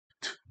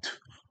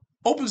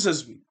Open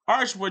sesame.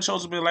 Alright, your boy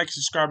Chosen, man. Like,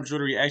 subscribe, enjoy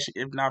the reaction.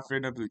 If not, fair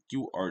enough,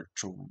 you are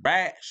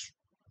trash.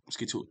 Let's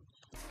get to it.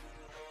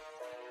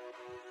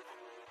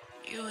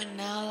 You are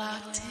now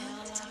locked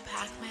in to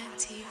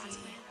pacmantv.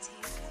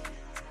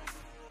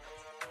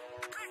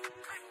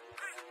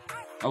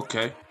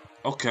 Okay.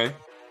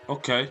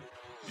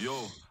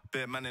 Yo,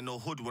 bare man in the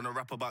hood wanna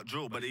rap about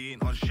drill, but they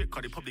ain't on shit,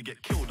 cause they probably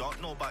get killed. I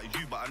don't know about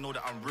you, but I know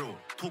that I'm real.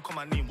 Talk on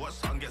my name, watch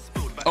something get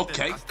spilled. Back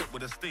then, I stepped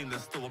with a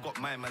stainless still. I got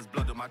my man's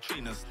blood on my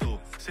trainers still.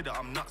 Say that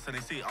I'm nuts and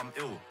they say I'm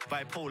ill.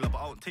 Bipolar, but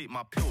I don't take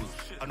my pills.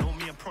 I know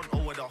me and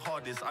Pronto are the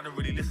hardest. I don't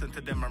really listen to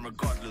them, man,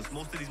 regardless.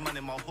 Most of these men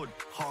in my hood,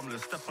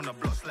 harmless. Step on the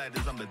block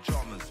sliders, I'm the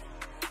dramas.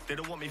 They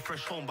don't want me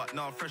fresh home, but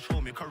now I'm fresh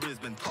home. Your career's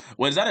been tough.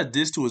 Well, is that a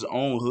diss to his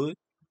own hood?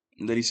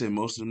 That he said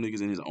most of them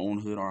niggas in his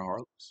own hood are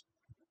harlots?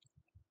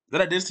 Is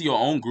that a diss to your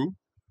own group?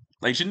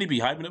 Like, shouldn't he be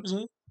hyping up his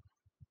hood?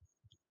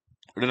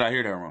 Or did I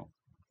hear that wrong?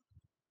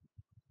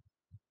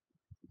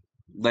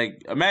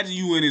 Like, imagine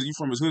you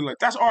from his hood, like,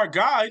 that's our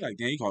guy. Like,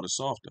 damn, he called it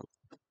soft, though.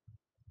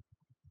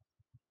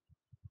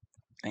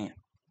 Damn.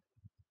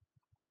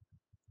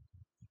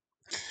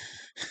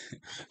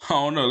 I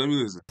don't know. Let me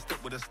listen.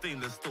 Step with a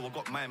stainless still. I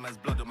got my man's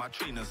blood on my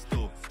trainers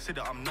still. Say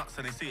that I'm nuts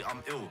and they say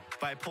I'm ill.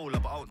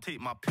 Bipolar, but I don't take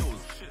my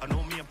pills. I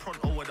know me and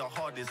Pronto are the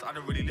hardest. I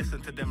don't really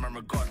listen to them, man,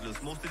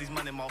 regardless. Most of these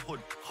men in my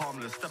hood,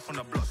 harmless. Step on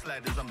the block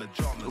sliders, I'm the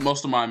dramas.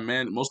 Most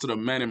of the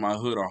men in my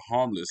hood are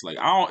harmless. Like,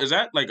 I don't. Is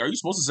that like? Are you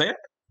supposed to say that?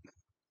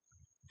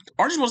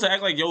 Aren't you supposed to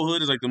act like your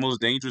hood is like the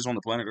most dangerous on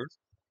the planet Earth?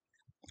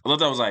 I thought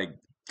that was like.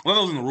 I thought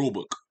that was in the rule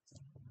book.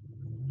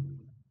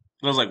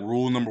 That was like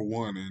rule number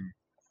 1 in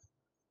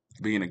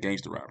being a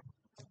gangster rapper.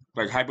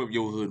 Like, hype up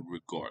your hood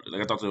regardless.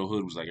 Like, I thought your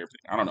hood was like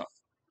everything. I don't know.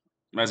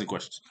 I'm asking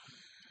questions.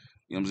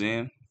 You know what I'm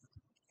saying?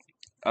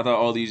 I thought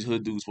all these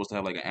hood dudes supposed to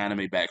have like an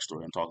anime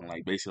backstory. I'm talking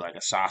like basically like a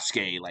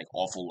Sasuke, like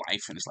awful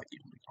life, and it's like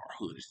our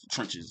hood is the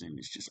trenches, and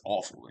it's just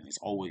awful, and it's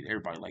always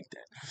everybody like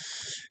that.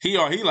 He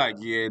like,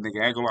 yeah,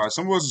 nigga, I ain't gonna lie,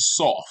 some of us is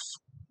soft.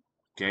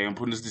 Okay, I'm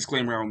putting this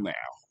disclaimer on now.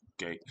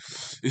 Okay,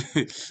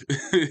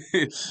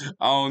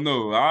 I don't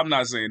know. I'm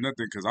not saying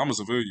nothing because I'm a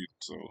civilian,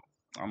 so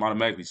I'm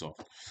automatically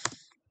soft.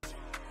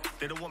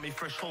 They don't want me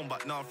fresh home,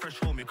 but now I'm fresh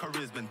home. Your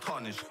career's been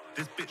tarnished.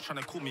 This bitch trying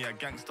to call me a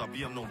gangster,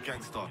 but I'm no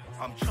gangster.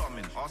 I'm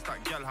charming. Ask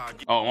that gal how I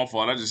get. Oh, my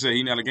fault. I just said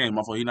he not a gang.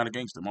 My fault. He not a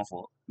gangster. My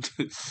fault.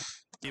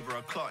 Gave her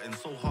a clotting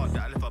so hard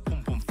that I left her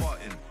pum pum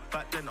farting.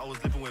 Back then I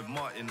was living with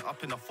Martin,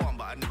 up in the farm,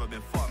 but I'd never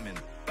been farming.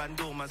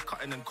 Bando man's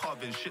cutting and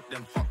carving, shit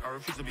them fuck. I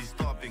refuse to be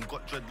starving.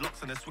 Got dreadlocks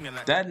and they're swinging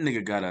like that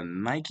nigga got a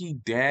Nike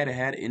dad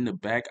hat in the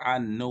back. I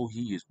know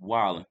he is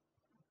wildin'.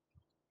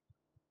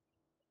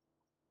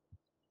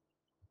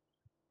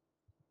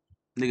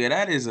 Nigga,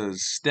 that is a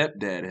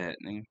stepdad hat,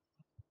 nigga.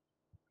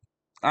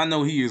 I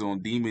know he is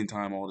on demon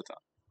time all the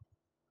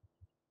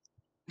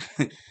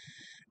time.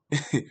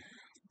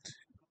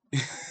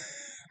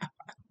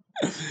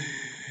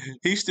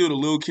 He's still the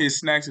little kid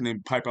snacks and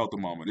then pipe out the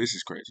mama. This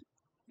is crazy.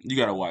 You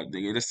gotta watch,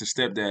 nigga. That's the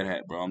stepdad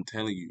hat, bro. I'm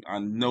telling you. I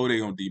know they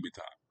on demon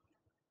time.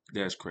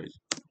 That's crazy.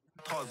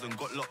 Tarzan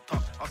got locked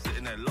up. I'm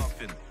sitting there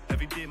laughing.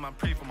 Every day, man,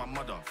 pray for my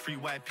mother. Free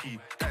YP,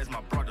 that is my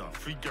brother.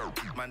 Free girl,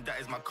 man, that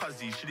is my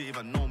cousin. She didn't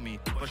even know me,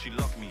 but she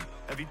loved me.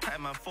 Every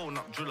time I phone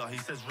up Driller, he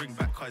says ring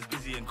back cause he's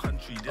busy in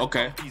country. There's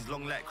okay. He's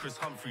long like Chris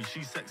Humphrey.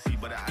 She's sexy,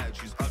 but her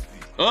attitude's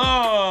ugly.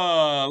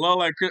 Oh, long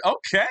like Chris.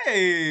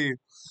 Okay.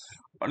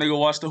 My nigga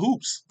watch the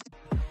hoops.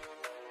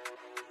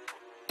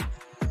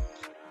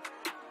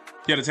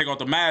 He had to take off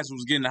the mask. It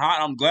was getting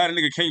hot. I'm glad a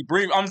nigga can't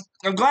breathe. I'm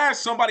glad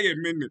somebody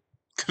admitted it.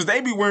 Because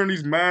they be wearing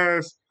these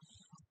masks.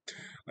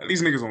 Like,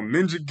 these niggas on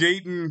Ninja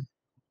Gating.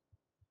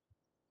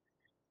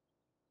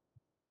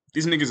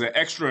 These niggas are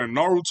extra in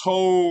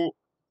Naruto.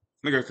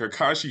 Nigga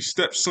Kakashi's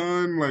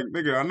stepson. Like,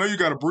 nigga, I know you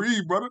gotta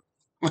breathe, brother.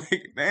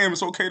 Like, damn,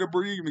 it's okay to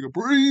breathe. Nigga,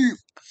 breathe.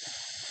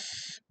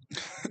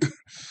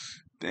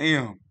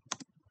 Damn.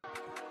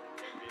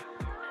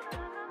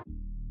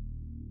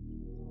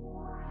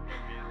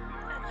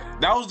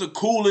 That was the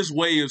coolest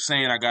way of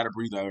saying I gotta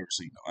breathe I've ever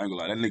seen. I ain't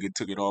gonna lie. That nigga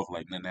took it off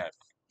like nothing happened.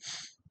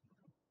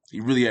 He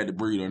really had to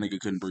breathe or nigga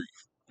couldn't breathe.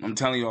 I'm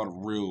telling y'all the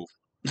real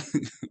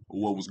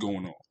what was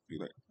going on. He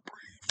like,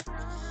 breathe.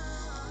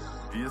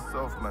 Be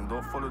yourself, man.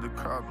 Don't follow the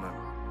crowd, man.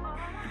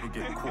 People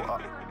get caught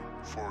up.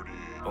 40.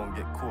 Don't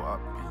get caught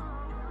up,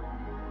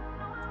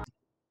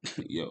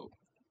 B. Yo.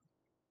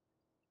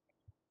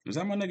 Is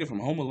that my nigga from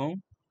Home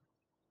Alone?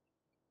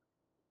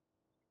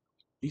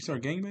 He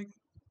start gangbanging?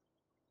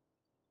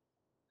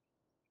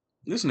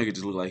 This nigga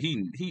just look like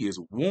he is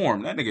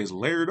warm. That nigga is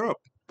layered up.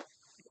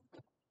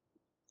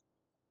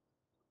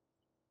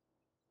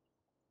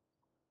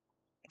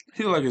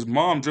 He look like his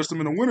mom dressed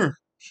him in the winter.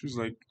 She's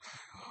like,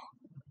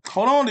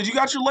 hold on, did you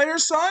got your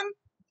layers, son?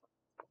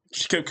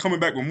 She kept coming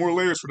back with more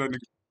layers for that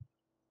nigga.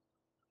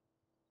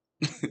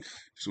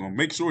 She's gonna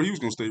make sure he was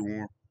gonna stay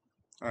warm.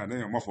 Ah,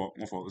 damn, my fault.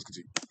 Let's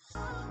continue.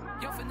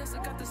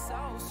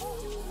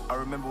 I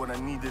remember when I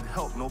needed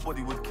help,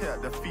 nobody would care.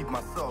 I feed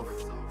myself.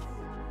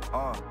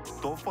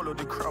 Don't follow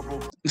the crowd, bro.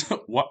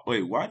 What?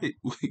 Wait, why did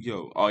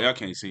yo? Oh, y'all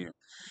can't see him.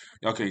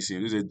 Y'all can't see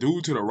him. There's a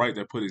dude to the right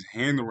that put his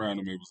hand around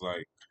him. It was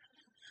like,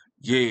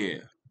 Yeah,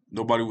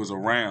 nobody was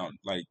around.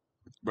 Like,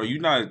 bro, you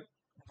not.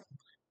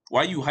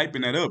 Why you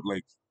hyping that up?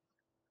 Like,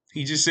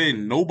 he just said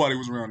nobody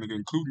was around, nigga,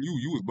 including you.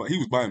 He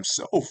was by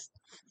himself.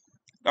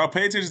 Now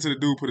pay attention to the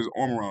dude put his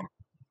arm around him.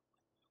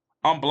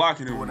 I'm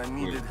blocking him. When I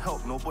needed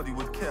help, nobody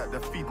would care to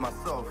feed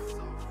myself.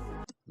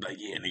 Like,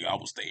 yeah, nigga, I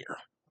was there.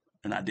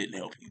 And I didn't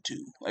help you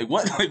too. Like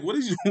what? Like what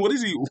is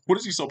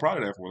he so proud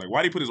of that for? Like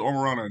why did he put his arm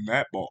around her in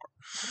that bar?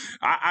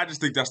 I just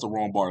think that's the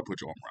wrong bar to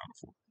put your arm around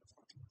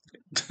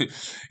her for.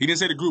 He didn't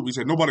say the group. He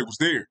said nobody was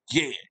there.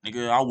 Yeah,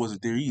 nigga, I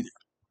wasn't there either.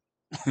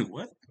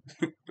 What?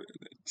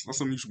 It's not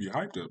something you should be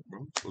hyped up,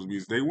 bro. It's supposed to be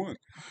his day one.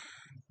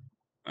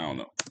 I don't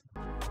know.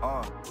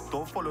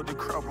 Don't follow the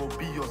crowd, bro,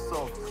 be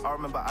yourself. I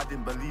remember I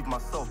didn't believe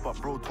myself,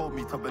 but bro told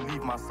me to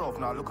believe myself.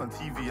 Now I look on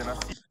TV and I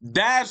see.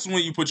 That's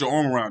when you put your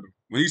arm around him.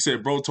 When he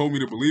said, bro told me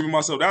to believe in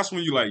myself, that's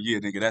when you like, yeah,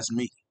 nigga, that's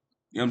me.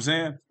 You know what I'm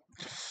saying?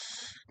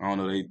 I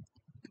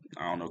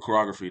don't know.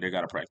 Choreography, they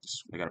gotta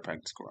practice. They gotta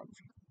practice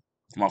choreography.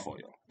 It's my fault,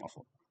 y'all. My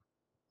fault.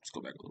 Let's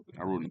go back a little bit.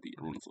 I ruined the beat.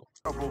 I ruined the flow.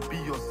 Bro, be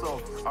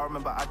yourself. I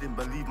remember I didn't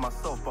believe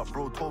myself, but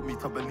bro told me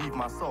to believe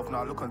myself.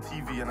 Now I look on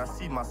TV and I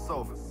see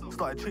myself.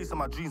 Started chasing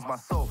my dreams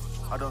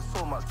myself. I done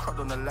so much crud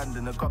on the land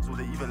in the guts, will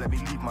they even let me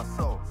leave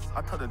myself?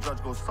 I tell the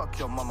judge, go suck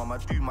your mama. I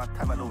do my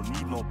time, I don't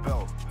need no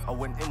belt. I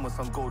went in with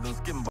some golden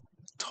skin.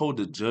 Told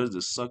the judge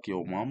to suck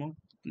your mama?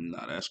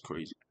 Nah, that's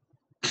crazy.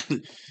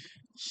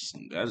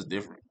 That's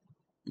different.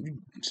 You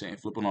saying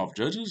flipping off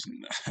judges?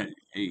 Hey,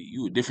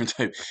 you a different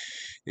type.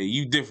 Hey,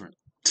 you different.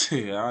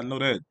 Yeah, I know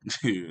that.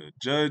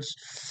 Judge,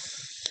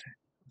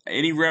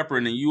 any rapper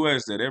in the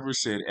U.S. that ever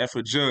said F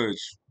a judge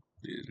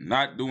is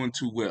not doing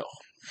too well.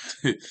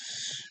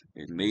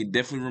 And they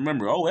definitely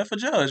remember, oh, F a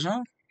judge,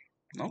 huh?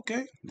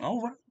 Okay,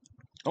 all right.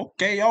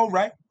 Okay, all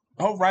right.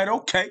 All right,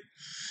 okay.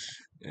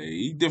 Hey,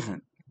 he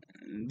different.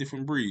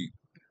 Different breed.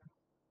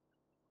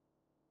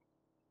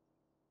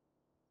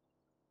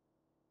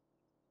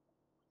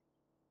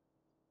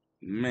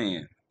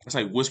 Man, that's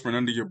like whispering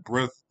under your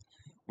breath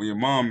when your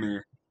mom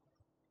there.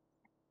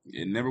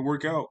 It never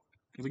work out.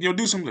 It's like, yo,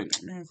 do something.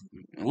 Man,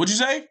 what'd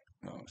you say?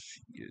 Oh,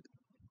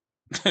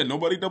 shit.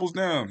 Nobody doubles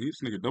down.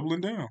 This nigga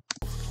doubling down.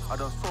 I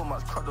done so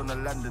much crud on the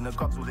land in the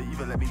guts, will they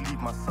even let me leave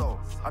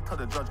myself? I tell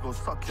the judge, go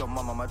suck your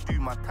mama. I do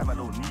my time, I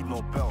don't need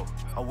no belt.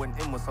 I went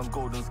in with some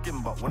golden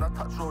skin, but when I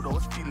touched road, I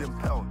was feeling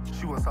pale.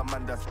 She wants a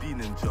man that's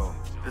been in jail.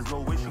 There's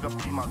no way she can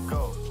be my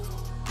girl.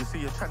 You see,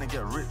 you're trying to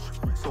get rich,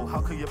 so how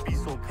can you be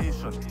so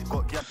patient?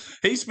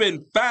 He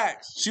spitting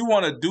facts. She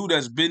want a dude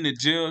that's been to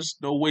jail.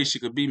 No way she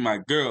could be my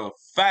girl.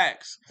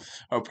 Facts.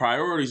 Her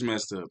priorities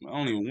messed up. I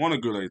don't even want a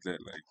girl like that.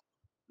 Like,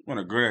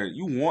 want a girl?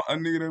 You want a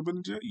nigga that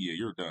been to jail? Yeah,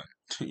 you're done.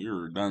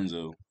 You're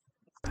donezo.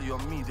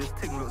 On me, this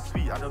thing looks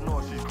sweet. I don't know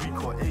if she's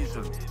Greek or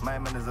Asian. My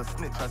man is a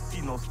snitch. I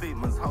see no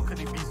statements. How can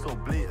he be so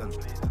blatant?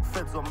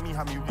 Feds on me,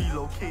 have me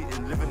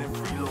relocating, living in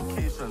 3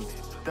 locations.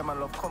 Them I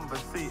love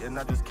conversating.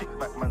 I just kick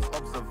back, man's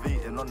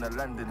observating. On the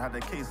landing, had a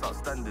case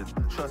outstanding.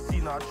 Sure,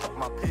 seen her, I chopped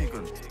my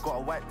pagan. Got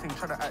a white thing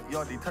trying to act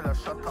yardy. Tell her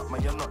shut up,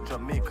 man. You're not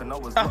Jamaican. I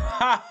was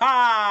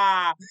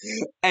not.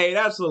 Hey,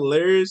 that's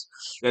hilarious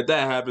that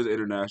happens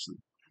internationally.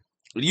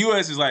 The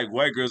U.S. is like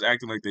white girls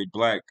acting like they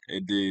black,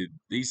 and then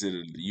he said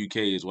the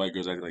U.K. is white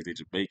girls acting like they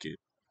Jamaican.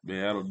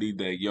 Man, I don't need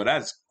that. Yo,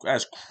 that's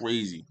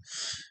crazy.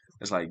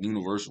 That's like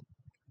universal.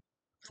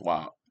 It's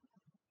wild.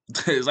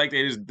 It's like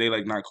they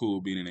like not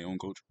cool being in their own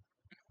culture.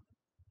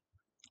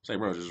 It's like,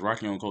 bro, just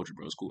rock your own culture,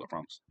 bro. It's cool, I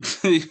promise.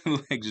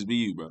 Like, just be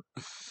you, bro.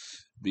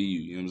 Be you.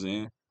 You know what I'm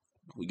saying?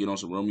 We get on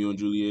some Romeo and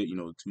Juliet. You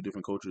know, 2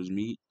 different cultures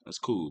meet. That's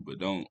cool, but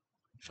don't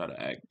try to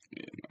act.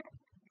 Yeah,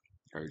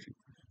 no.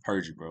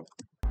 Heard you, bro.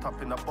 Up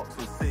in a box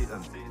with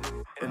Satan,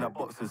 in a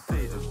box with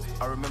Satan.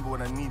 I remember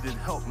when I needed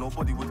help,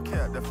 nobody would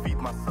care, defeat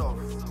myself.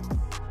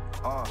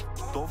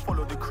 Don't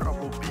follow the crowd,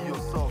 bro, be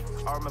yourself.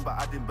 I remember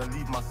I didn't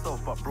believe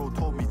myself, but bro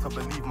told me to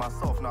believe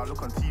myself. Now I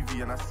look on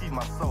TV and I see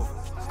myself.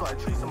 Started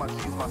chasing my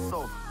dreams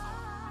myself.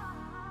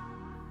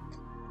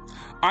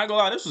 I ain't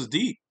gonna lie, this was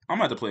deep. I'm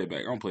gonna have to play it back.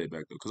 I'm gonna play it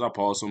back though, because I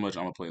paused so much.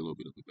 I'm gonna play a little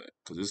bit of it back,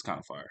 because it's kind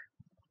of fire.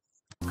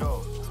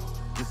 Go.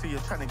 You see, you're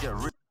trying to get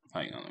rich.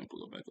 Hang on, let me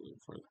pull it back a little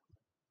further.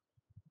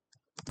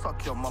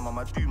 Suck your mama,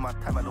 I do my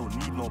time, I don't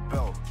need no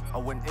belt. I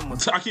went in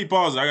with. I keep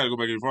pausing. I gotta go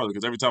back even farther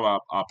because every time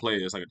I play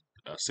it, it's like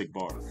a sick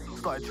bar.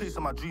 Started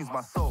chasing my dreams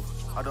myself.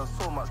 I done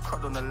so much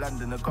crud on the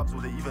land in the guts,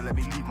 will they even let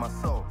me leave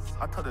myself?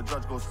 I tell the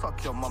judge, go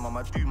suck your mama,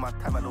 I do my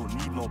time, I don't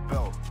need no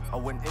belt. I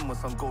went in with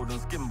some golden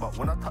skin, but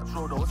when I touched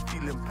road, I was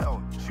feeling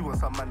pale. She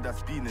wants a man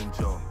that's been in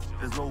jail.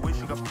 There's no way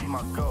she can be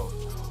my girl.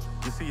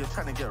 You see, you're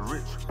trying to get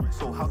rich,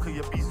 so how can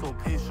you be so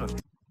patient?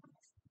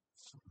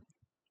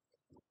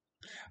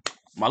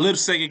 My lip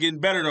sync is getting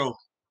better though.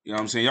 You know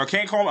what I'm saying? Y'all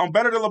can't call me. I'm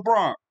better than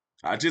LeBron.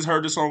 I just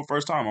heard this song the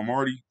first time. I'm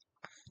already,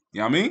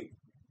 you know what I mean?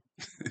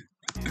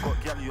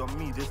 Got galley on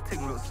me, this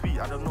thing looks sweet.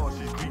 I don't know if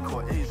she's Greek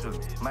or Asian.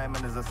 My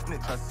man is a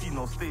snitch, I see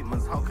no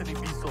statements. How can he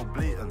be so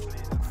blatant?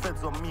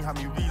 Feds on me, have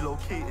me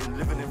relocating,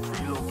 living in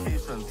 3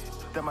 locations.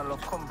 Them I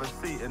love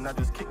conversating, I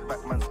just kick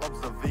back man's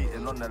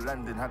observating. On the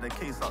landing, had a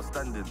case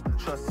outstanding.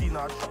 Should have seen her,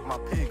 I shot my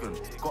pagan.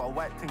 Got a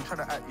white thing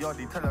trying to act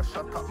yardy, tell her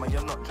shut up man,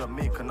 you're not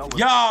Jamaican.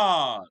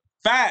 Yeah,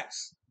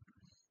 facts.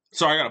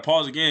 Sorry, I gotta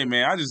pause again,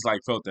 man. I just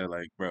like felt that,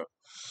 like, bro.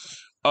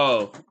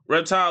 Oh,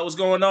 Reptile, what's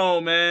going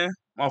on, man?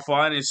 My fault,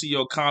 I didn't see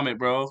your comment,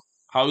 bro.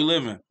 How we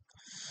living?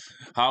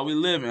 How we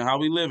living? How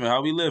we living?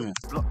 How we living?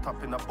 Locked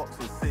up in a box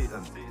with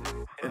Satan.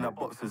 In a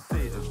box with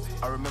Satan.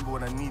 I remember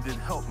when I needed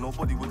help,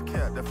 nobody would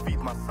care to feed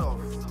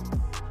myself.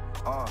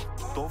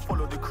 Don't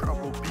follow the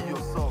crowd, bro, be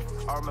yourself.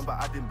 I remember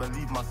I didn't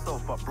believe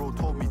myself, but bro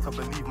told me to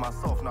believe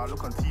myself. Now I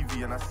look on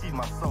TV and I see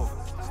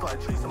myself. Started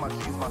chasing my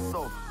dreams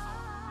myself.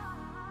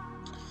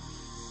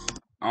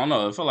 I don't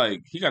know. I feel like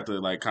he got the,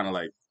 like, kind of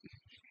like,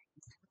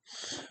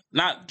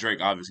 not Drake,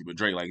 obviously, but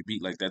Drake, like,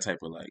 beat, like, that type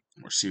of, like,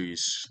 more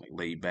serious, like,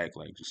 laid back,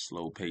 like, just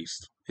slow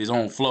paced. His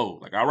own flow.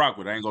 Like, I rock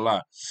with it, I ain't gonna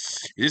lie.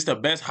 Is this the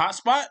best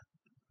Hotspot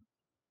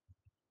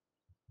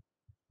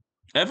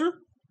ever?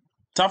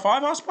 Top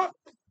 5 Hotspot?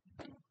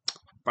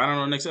 Find out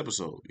on the next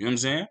episode. You know what I'm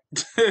saying?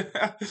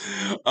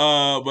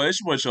 But it's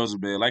your boy Chosen,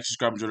 man. Like,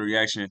 subscribe, enjoy the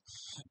reaction.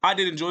 I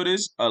did enjoy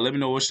this. Let me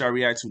know what should I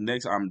react to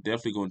next. I'm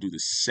definitely going to do the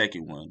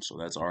second one, so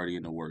that's already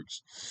in the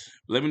works.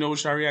 Let me know what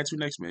should I react to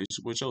next, man. It's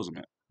your boy Chosen,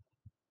 man.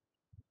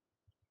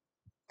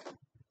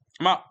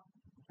 I'm out.